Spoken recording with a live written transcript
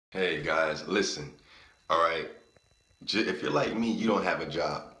Hey guys, listen. All right, if you're like me, you don't have a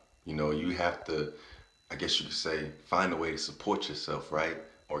job. You have to, I guess you could say, find a way to support yourself, right?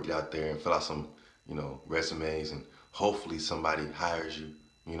 Or get out there and fill out some, resumes, and hopefully somebody hires you.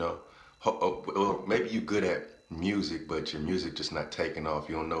 You know, or maybe you're good at music, but your music just not taking off.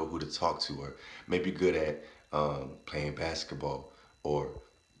 You don't know who to talk to, or maybe you're good at playing basketball, or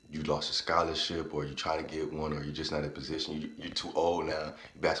you lost a scholarship, or you try to get one, or you're just not in a position. You're too old now.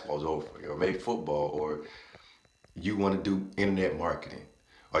 Basketball's over for you, or maybe football, or you want to do internet marketing,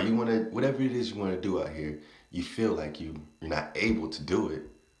 or you want to whatever it is you want to do out here. You feel like you're not able to do it.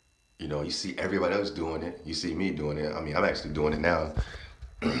 You see everybody else doing it. You see me doing it. I mean, I'm actually doing it now.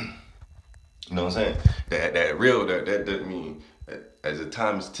 You know what I'm saying? That doesn't mean that as the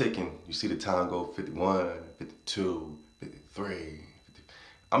time is ticking, you see the time go 51, 52, 53. 50.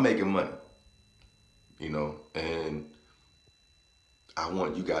 I'm making money, and I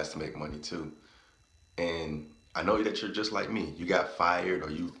want you guys to make money too. And I know that you're just like me. You got fired, or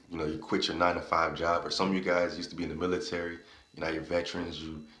you quit your 9 to 5 job, or some of you guys used to be in the military. You're veterans.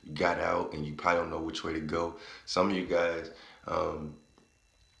 You got out, and you probably don't know which way to go. Some of you guys are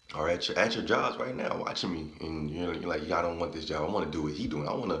at your jobs right now, watching me, and you're like, yeah, I don't want this job. I want to do what he doing.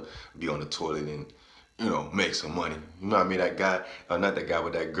 I want to be on the toilet and make some money. You know what I mean? That guy, not that guy,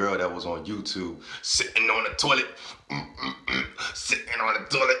 but that girl that was on YouTube sitting on the toilet, sitting on the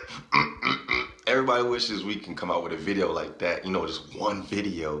toilet. Everybody wishes we can come out with a video like that, just one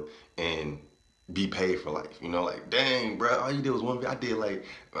video and be paid for life. Like, dang, bro, all you did was one video. I did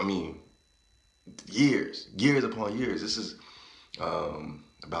years upon years. This is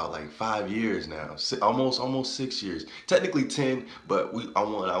about like 5 years now, almost 6 years, technically 10. But I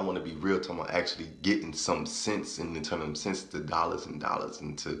want to be real, talking about actually getting some sense and turning sense to dollars and dollars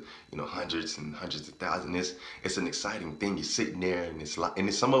into hundreds and hundreds of thousands. It's an exciting thing. You're sitting there, and it's like, and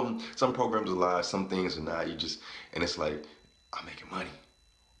it's some programs are live, some things are not. And it's like, I'm making money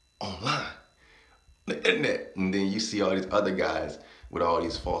online, the internet. And then you see all these other guys with all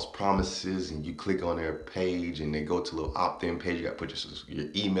these false promises, and you click on their page and they go to a little opt-in page. You got to put your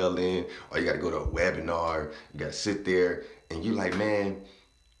email in, or you got to go to a webinar. You got to sit there, and you like, man,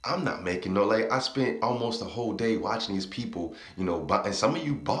 I'm not making no, like, I spent almost a whole day watching these people, and some of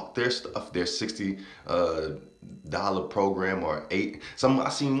you bought their stuff, their $60 program, or I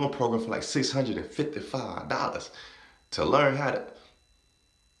seen one program for like $655 to learn how to,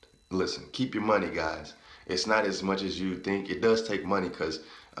 listen, keep your money, guys. It's not as much as you think. It does take money, because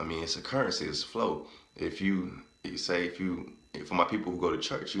it's a currency, it's a flow. For my people who go to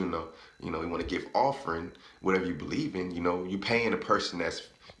church, you want to give offering, whatever you believe in. You paying the person that's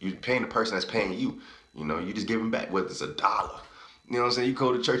paying you. You just giving back, whether it's $1. You know what I'm saying? You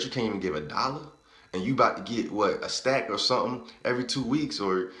go to church, you can't even give $1, and you about to get what, a stack or something every 2 weeks,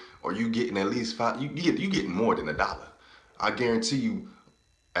 or you getting at least five. You getting more than $1. I guarantee you.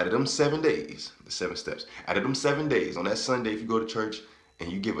 Out of them 7 days, the 7 steps, out of them 7 days, on that Sunday, if you go to church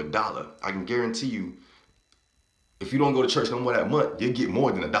and you give $1, I can guarantee you, if you don't go to church no more that month, you'll get more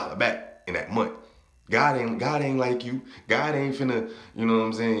than $1 back in that month. God ain't like you. God ain't finna, you know what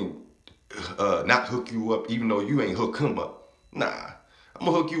I'm saying, not hook you up, even though you ain't hook him up. Nah, I'm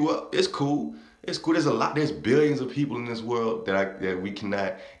gonna hook you up. It's cool. It's cool. There's billions of people in this world that we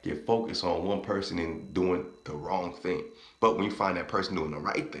cannot get focused on one person and doing the wrong thing. But when you find that person doing the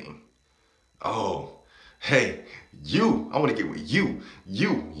right thing, oh, hey, I want to get with you,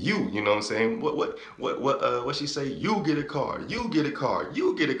 you know what I'm saying? What she say? You get a car, you get a car,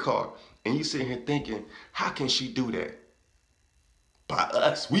 you get a car. And you sitting here thinking, how can she do that? By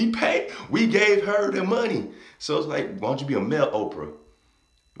us. We gave her the money. So it's like, why don't you be a male Oprah?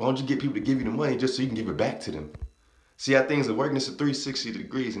 Why don't you get people to give you the money just so you can give it back to them? See how things are working? It's a 360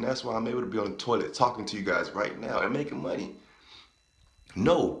 degrees, and that's why I'm able to be on the toilet talking to you guys right now and making money.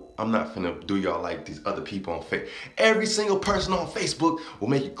 No, I'm not finna do y'all like these other people on Facebook. Every single person on Facebook will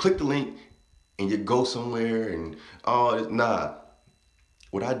make you click the link and you go somewhere and nah.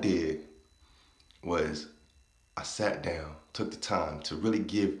 What I did was I sat down, took the time to really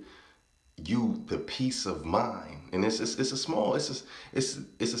give you the peace of mind. And it's a small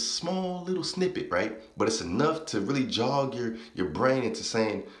little snippet, right? But it's enough to really jog your brain into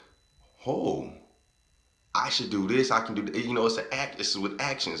saying, oh, I should do this, I can do that. It's with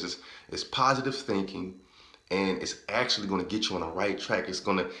actions. It's positive thinking, and it's actually going to get you on the right track. It's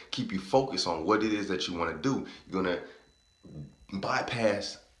going to keep you focused on what it is that you want to do. You're going to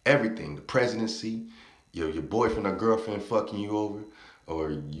bypass everything, the presidency, your boyfriend or girlfriend fucking you over,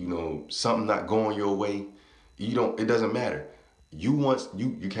 or something not going your way. It doesn't matter.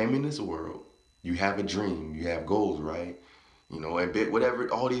 You came in this world, you have a dream, you have goals, right? you know, and bit whatever,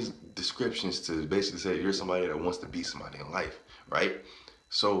 all these descriptions to basically say you're somebody that wants to be somebody in life, right?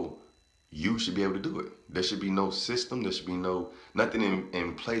 So you should be able to do it. There should be no system. There should be nothing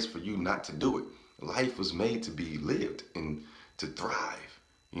in place for you not to do it. Life was made to be lived and to thrive,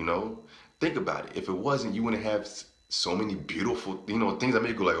 you know? Think about it. If it wasn't, you wouldn't have so many beautiful, you know, things that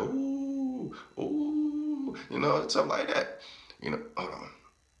make you go like, ooh, ooh, you know, something like that. You know, hold on.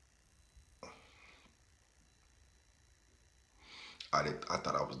 I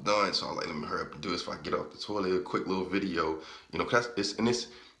thought I was done, so I was like, let me hurry up and do this before I get off the toilet. A quick little video, you know, cause it's,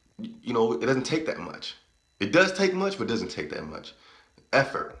 you know, it doesn't take that much. It does take much, but it doesn't take that much.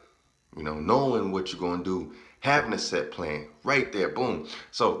 Effort, you know, knowing what you're gonna do, having a set plan, right there, boom.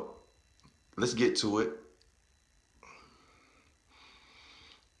 So let's get to it.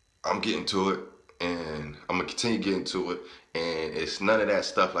 I'm getting to it, and I'm gonna continue getting to it, and it's none of that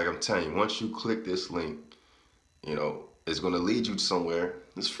stuff. Like I'm telling you, once you click this link, you know, it's going to lead you somewhere.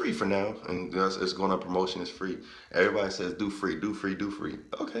 It's free for now, and it's going on promotion. It's free. Everybody says do free, do free, do free.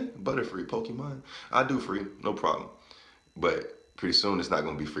 Okay, Butterfree, Pokemon. I do free, no problem. But pretty soon it's not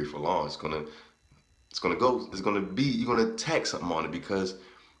going to be free for long. It's going to be, you're going to tax something on it, because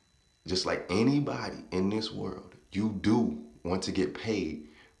just like anybody in this world, you do want to get paid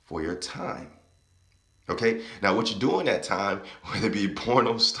for your time. Okay, now what you do in that time, whether it be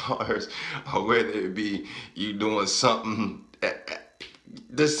porno stars or whether it be you doing something,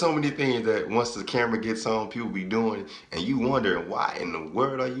 there's so many things that once the camera gets on, people be doing, and you wondering why in the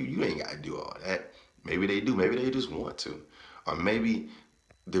world are you ain't got to do all that. Maybe they do, maybe they just want to. Or maybe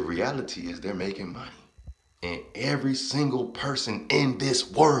the reality is they're making money. And every single person in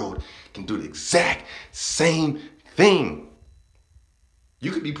this world can do the exact same thing.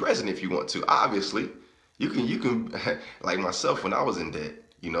 You could be president if you want to, obviously. You can, like myself when I was in debt,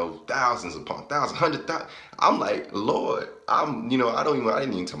 you know, thousands upon thousands, 100,000. I'm like, Lord, you know, I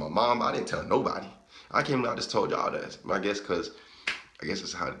didn't even tell my mom. I didn't tell nobody. I came out, I just told y'all that. I guess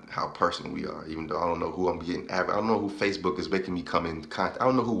it's how personal we are, even though I don't know who I'm getting, I don't know who Facebook is making me come in contact. I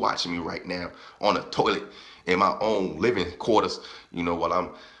don't know who watching me right now on a toilet in my own living quarters, you know, while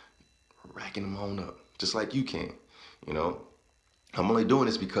I'm racking them on up, just like you can, you know. I'm only doing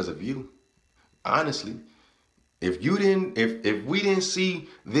this because of you. Honestly, if we didn't see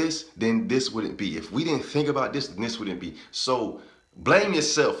this, then this wouldn't be. If we didn't think about this, then this wouldn't be. So blame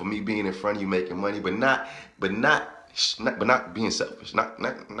yourself for me being in front of you making money, but not being selfish,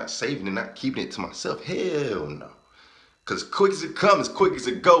 not saving and not keeping it to myself. Hell no. Cause quick as it comes, quick as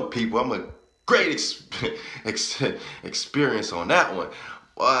it go, people. I'm a great experience on that one.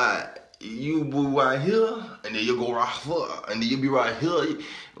 Why? You be right here, and then you go right here, and then you be right here.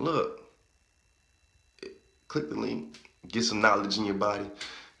 Look. Click the link, get some knowledge in your body.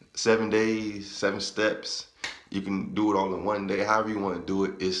 7 days, 7 steps. You can do it all in one day, however you want to do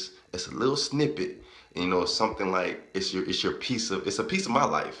it. It's a little snippet, you know, something like it's a piece of my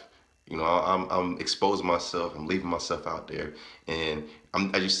life. You know, I'm exposing myself, I'm leaving myself out there, and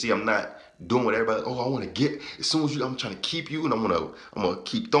as you see, I'm not doing what everybody. Oh, I want to get. As soon as I'm trying to keep you, and I'm gonna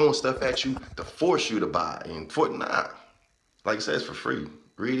keep throwing stuff at you to force you to buy. And like I said, it's for free.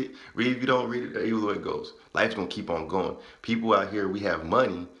 Read it. Read if you don't read it. Either way it goes. Life's going to keep on going. People out here, we have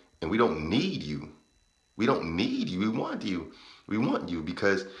money, and we don't need you. We don't need you. We want you. We want you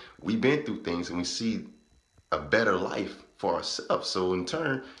because we've been through things, and we see a better life for ourselves. So in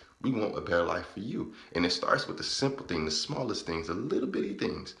turn, we want a better life for you. And it starts with the simple things, the smallest things, the little bitty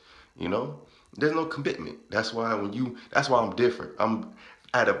things. You know, there's no commitment. That's why I'm different. I'm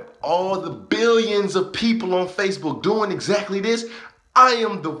out of all the billions of people on Facebook doing exactly this, I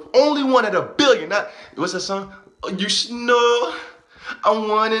am the only one at a billion. What's that song? You should know I'm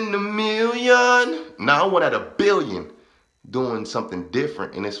 1 in a million. Now I'm 1 at a billion doing something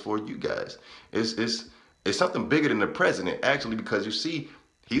different, and it's for you guys. It's something bigger than the president, actually, because you see,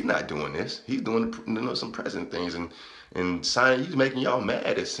 he's not doing this. He's doing, you know, some president things, and he's making y'all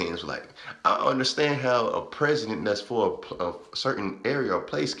mad, it seems like. I don't understand how a president that's for a certain area or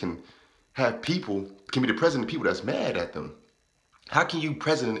place can be the president of people that's mad at them. How can you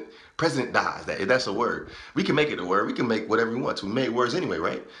president dies? That's a word. We can make it a word. We can make whatever we want to. We make words anyway,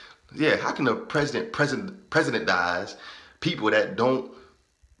 right? Yeah. How can a president dies? People that don't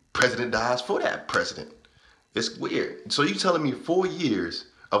president dies for that president. It's weird. So you telling me 4 years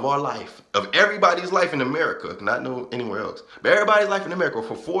of our life, of everybody's life in America, not know anywhere else, but everybody's life in America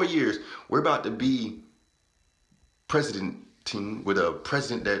for 4 years, we're about to be presidenting with a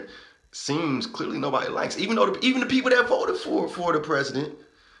president that seems clearly nobody likes, even the people that voted for the president,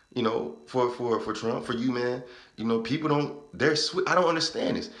 you know, for Trump, for you, man, you know, people don't, I don't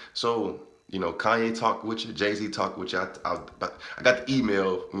understand this. So You know, Kanye talked with you, Jay-Z talked with you. I got the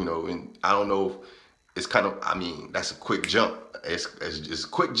email, you know, and I don't know if it's kind of, I mean, that's a quick jump. It's just a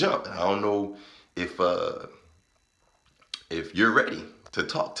quick jump. I don't know if you're ready to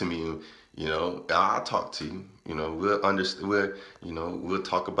talk to me. You know, I'll talk to you. You know, we'll understand. We'll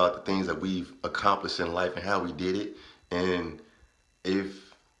talk about the things that we've accomplished in life and how we did it. And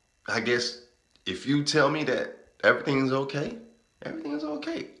if I guess if you tell me that everything's okay, everything's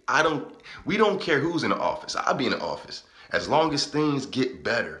okay. We don't care who's in the office. I'll be in the office. As long as things get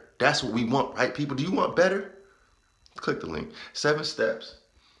better. That's what we want, right, people? Do you want better? Click the link. 7 steps.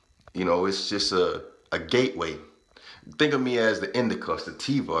 You know, it's just a gateway. Think of me as the indica, the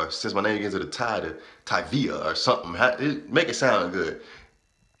Tiva, since my name begins with a tie, the Tivia or something. Make it sound good.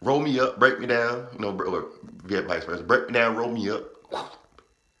 Roll me up, break me down, you know, or vice versa. Break me down, roll me up.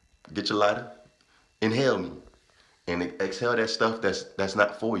 Get your lighter, inhale me, and exhale that stuff that's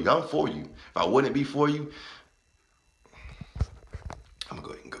not for you. I'm for you. If I wouldn't be for you, I'm gonna go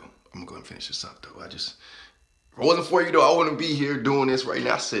ahead and go. I'm gonna go ahead and finish this up though. If it wasn't for you though, I wouldn't be here doing this right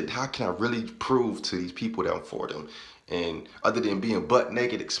now. I said, how can I really prove to these people that I'm for them? And other than being butt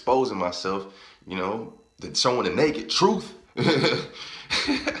naked, exposing myself, you know, showing the naked truth. I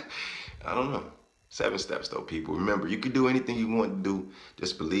don't know. 7 steps though, people. Remember, you can do anything you want to do.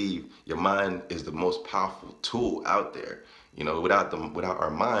 Just believe your mind is the most powerful tool out there. You know, without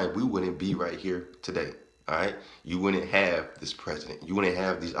our mind, we wouldn't be right here today. All right, you wouldn't have this president. You wouldn't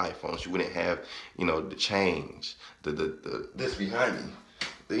have these iPhones. You wouldn't have, you know, the change, this behind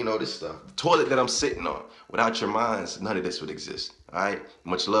me, you know, this stuff, the toilet that I'm sitting on. Without your minds, none of this would exist. All right,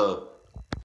 much love.